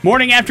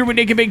Morning after with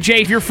Nick and Big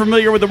J. If you're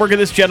familiar with the work of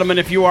this gentleman,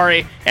 if you are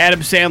a Adam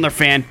Sandler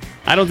fan,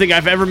 I don't think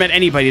I've ever met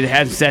anybody that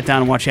hasn't sat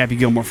down and watched Happy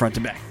Gilmore front to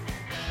back.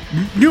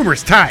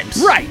 Numerous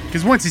times. Right.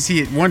 Because once you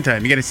see it one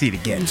time, you got to see it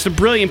again. It's a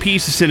brilliant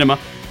piece of cinema.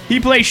 He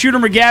plays Shooter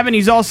McGavin.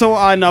 He's also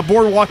on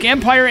Boardwalk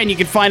Empire, and you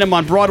can find him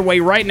on Broadway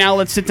right now.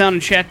 Let's sit down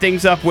and chat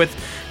things up with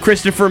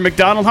Christopher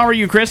McDonald. How are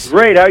you, Chris?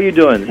 Great. How are you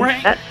doing?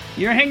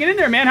 You're hanging in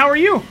there, man. How are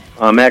you?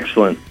 I'm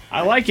excellent.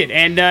 I like it.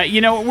 And,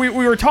 we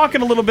were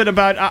talking a little bit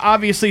about,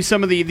 obviously,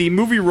 some of the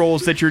movie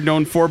roles that you're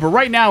known for. But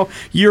right now,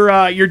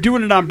 you're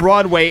doing it on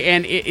Broadway.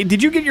 And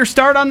did you get your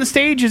start on the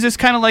stage? Is this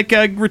kind of like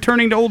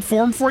returning to old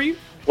form for you?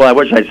 Well, I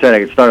wish I said I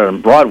could start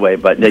on Broadway,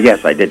 but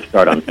yes, I did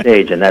start on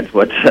stage, and that's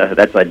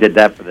I did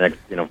that for the next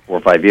 4 or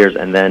 5 years,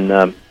 and then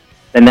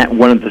that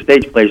one of the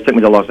stage plays took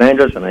me to Los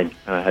Angeles, and I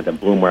kind of had to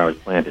bloom where I was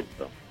planted,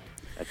 so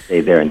I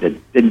stayed there and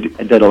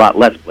did a lot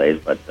less plays,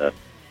 but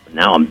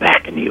now I'm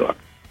back in New York.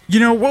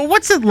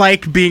 What's it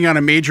like being on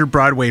a major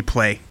Broadway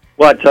play?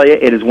 Well, I tell you,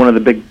 it is one of the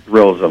big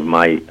thrills of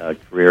my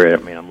career. I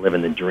mean, I'm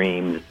living the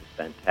dream. This is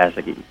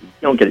fantastic. You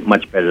don't get it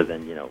much better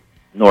than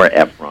Nora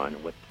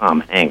Ephron with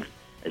Tom Hanks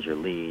as your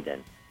lead,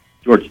 and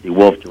George C.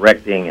 Wolfe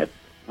directing it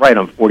right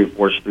on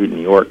 44th Street in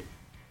New York,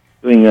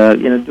 doing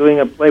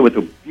a play with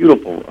a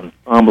beautiful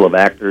ensemble of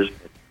actors.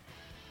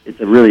 It's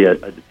really a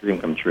dream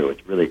come true.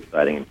 It's really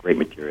exciting and great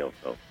material,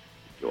 so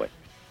enjoy.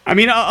 I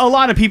mean, a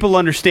lot of people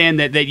understand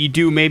that you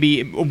do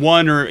maybe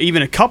one or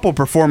even a couple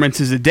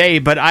performances a day,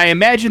 but I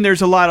imagine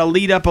there's a lot of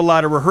lead up, a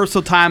lot of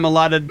rehearsal time, a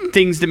lot of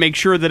things to make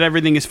sure that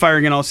everything is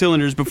firing on all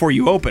cylinders before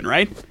you open,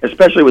 right?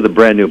 Especially with a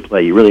brand new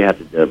play, you really have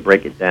to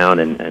break it down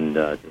and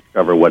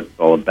discover what it's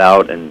all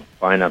about and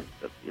fine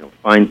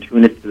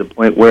tune it to the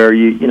point where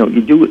you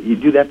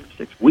do that for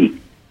 6 weeks,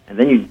 and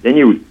then you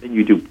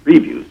do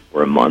previews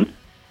for a month,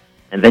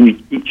 and then you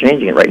keep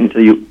changing it right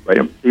until you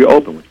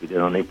open, which we did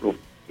on April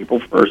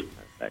 1st.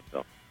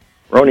 So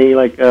we're only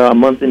like a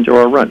month into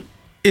our run.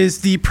 Is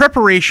the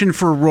preparation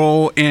for a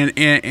role in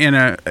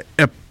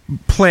a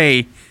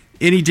play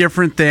any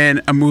different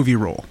than a movie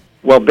role?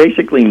 Well,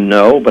 basically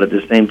no, but at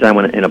the same time,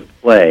 when in a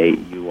play,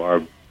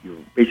 you're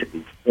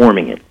basically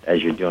forming it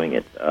as you're doing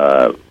it.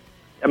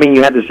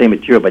 You have the same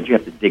material, but you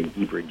have to dig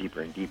deeper and deeper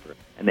and deeper.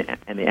 And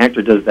the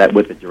actor does that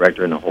with the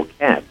director and the whole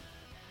cast.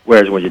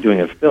 Whereas when you're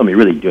doing a film, you're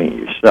really doing it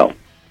yourself.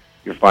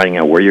 You're finding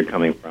out where you're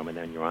coming from, and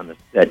then you're on the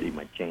set. You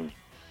might change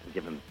and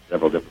give them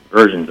several different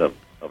versions of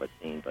a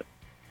scene, but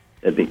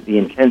the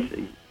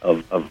intensity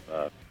of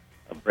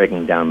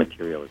breaking down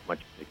material is much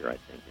bigger, I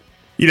think.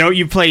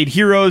 You've played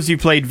heroes,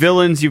 you've played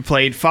villains, you've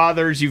played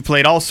fathers, you've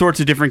played all sorts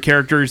of different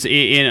characters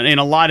in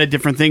a lot of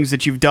different things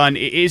that you've done.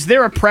 Is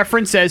there a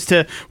preference as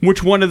to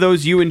which one of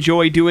those you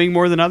enjoy doing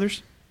more than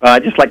others? I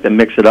just like to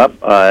mix it up.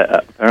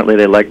 Apparently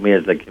they like me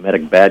as the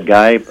comedic bad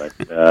guy, but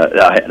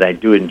I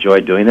do enjoy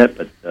doing that,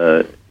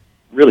 but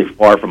really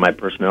far from my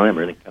personality. I'm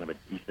really kind of a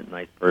decent,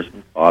 nice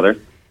person, father,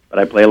 but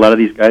I play a lot of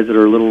these guys that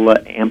are a little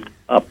amped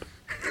up.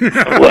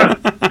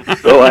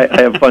 So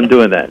I have fun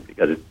doing that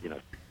because it's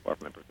far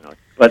from my personality.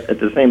 But at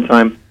the same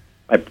time,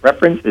 my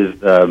preference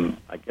is,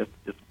 I guess,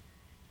 just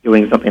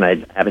doing something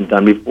I haven't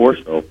done before.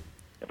 So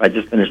if I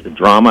just finished a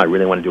drama, I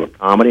really want to do a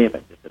comedy. If I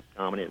just did a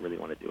comedy, I really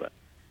want to do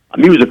a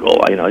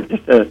musical.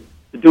 Just to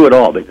do it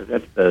all, because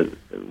that's the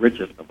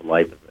richest of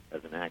life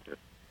as an actor, is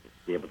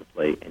to be able to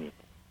play anything.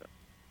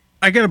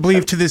 I gotta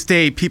believe to this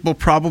day, people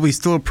probably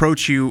still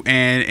approach you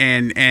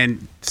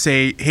and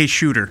say, "Hey,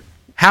 Shooter."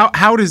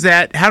 How does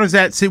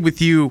that sit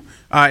with you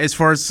as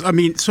far as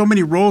so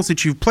many roles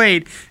that you've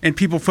played and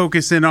people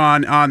focus in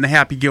on the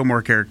Happy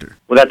Gilmore character?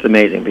 Well, that's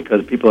amazing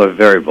because people are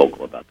very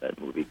vocal about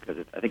that movie because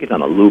I think it's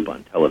on a loop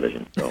on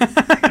television. So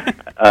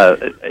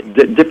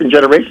different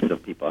generations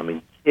of people.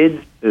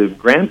 Kids to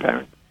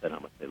grandparents said how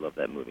much they love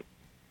that movie.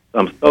 So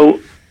I'm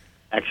so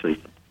actually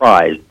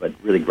surprised, but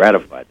really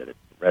gratified that it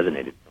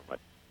resonated so much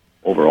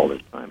over all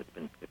this time. It's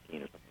been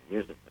 15 or something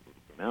years since that movie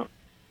came out,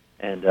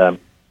 and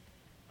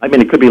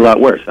it could be a lot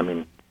worse. It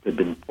could have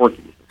been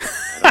Porky.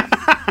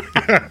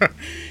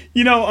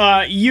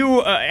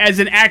 You as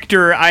an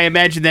actor, I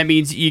imagine that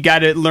means you got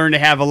to learn to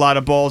have a lot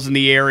of balls in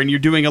the air, and you're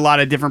doing a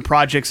lot of different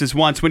projects at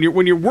once. When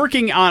you're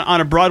working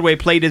on a Broadway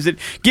play, does it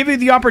give you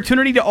the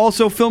opportunity to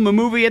also film a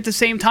movie at the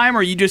same time,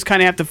 or you just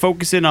kind of have to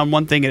focus in on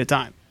one thing at a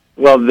time?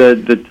 Well,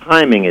 the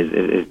timing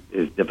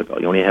is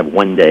difficult. You only have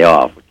one day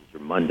off, which is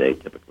your Monday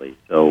typically.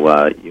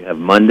 So you have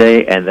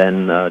Monday and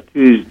then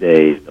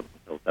Tuesdays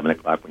until 7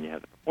 o'clock when you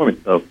have the performance.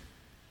 So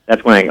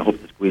that's when I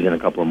hope to squeeze in a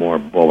couple of more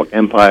Boardwalk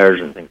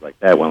Empires and things like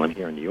that while I'm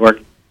here in New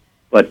York.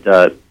 But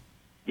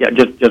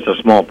just a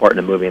small part in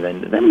the movie.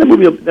 And then the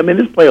movie.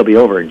 This play will be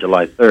over in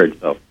July 3rd.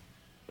 So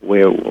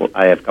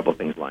I have a couple of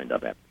things lined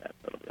up after that.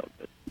 So it'll be all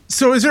good.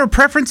 So is there a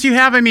preference you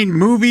have?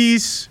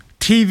 Movies,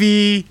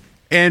 TV,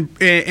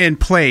 and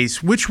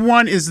plays. Which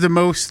one is the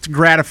most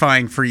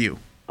gratifying for you?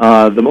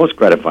 The most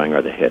gratifying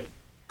are the hits.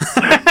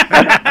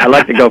 I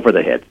like to go for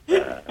the hits.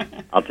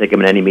 I'll take them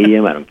in any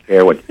medium. I don't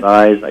care what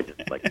size. I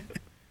just like.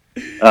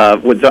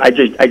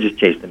 I just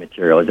chase the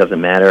material. It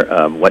doesn't matter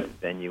what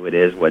venue it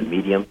is, what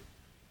medium.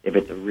 If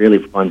it's a really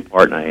fun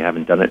part and I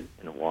haven't done it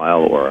in a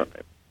while, or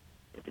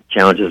if it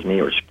challenges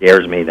me or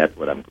scares me, that's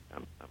what I'm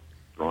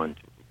drawn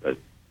to, because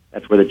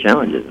that's where the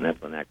challenge is, and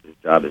that's what an actor's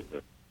job is,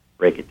 to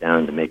break it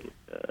down to make it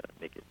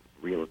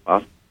real as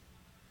possible.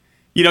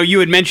 You know, you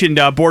had mentioned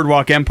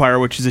Boardwalk Empire,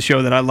 which is a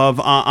show that I love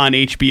on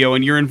HBO,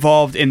 and you're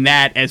involved in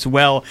that as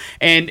well.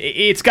 And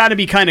it's got to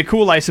be kind of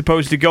cool, I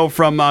suppose, to go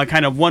from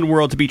kind of one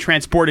world to be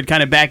transported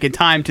kind of back in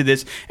time to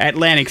this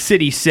Atlantic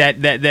City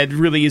set that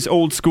really is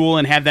old school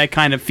and have that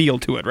kind of feel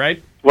to it,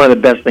 right? One of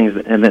the best things,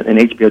 and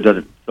HBO does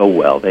it so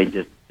well. They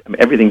just,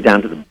 everything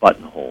down to the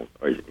buttonholes,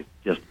 or it's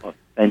just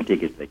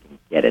authentic as they can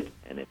get it.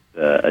 And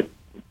it's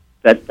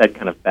that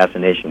kind of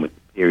fascination with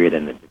the period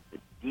and the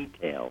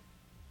detail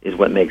is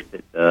what makes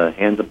it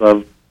hands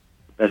above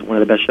one of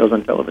the best shows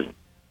on television.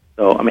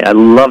 So, I mean, I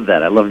love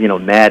that. I love,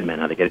 Mad Men,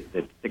 how they get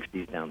the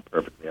 60s down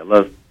perfectly. I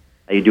love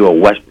how you do a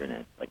Western, and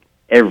it's like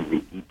every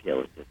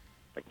detail is just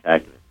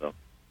spectacular. So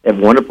they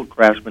have wonderful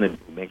craftsmen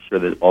who make sure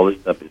that all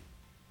this stuff is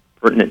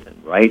pertinent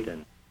and right,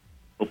 and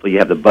hopefully you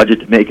have the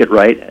budget to make it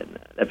right, and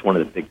that's one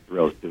of the big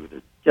thrills, too.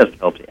 It just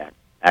helps the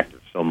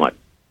actors so much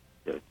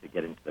to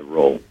get into the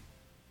role.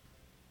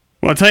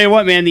 Well, I'll tell you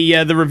what, man,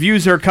 the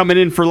reviews are coming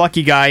in for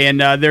Lucky Guy, and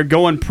they're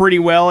going pretty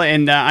well,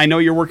 and I know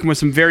you're working with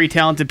some very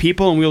talented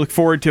people, and we look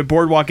forward to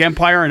Boardwalk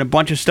Empire and a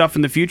bunch of stuff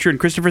in the future. And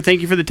Christopher,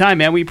 thank you for the time,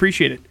 man. We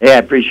appreciate it. Yeah, I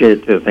appreciate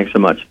it, too. Thanks so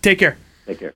much. Take care. Take care.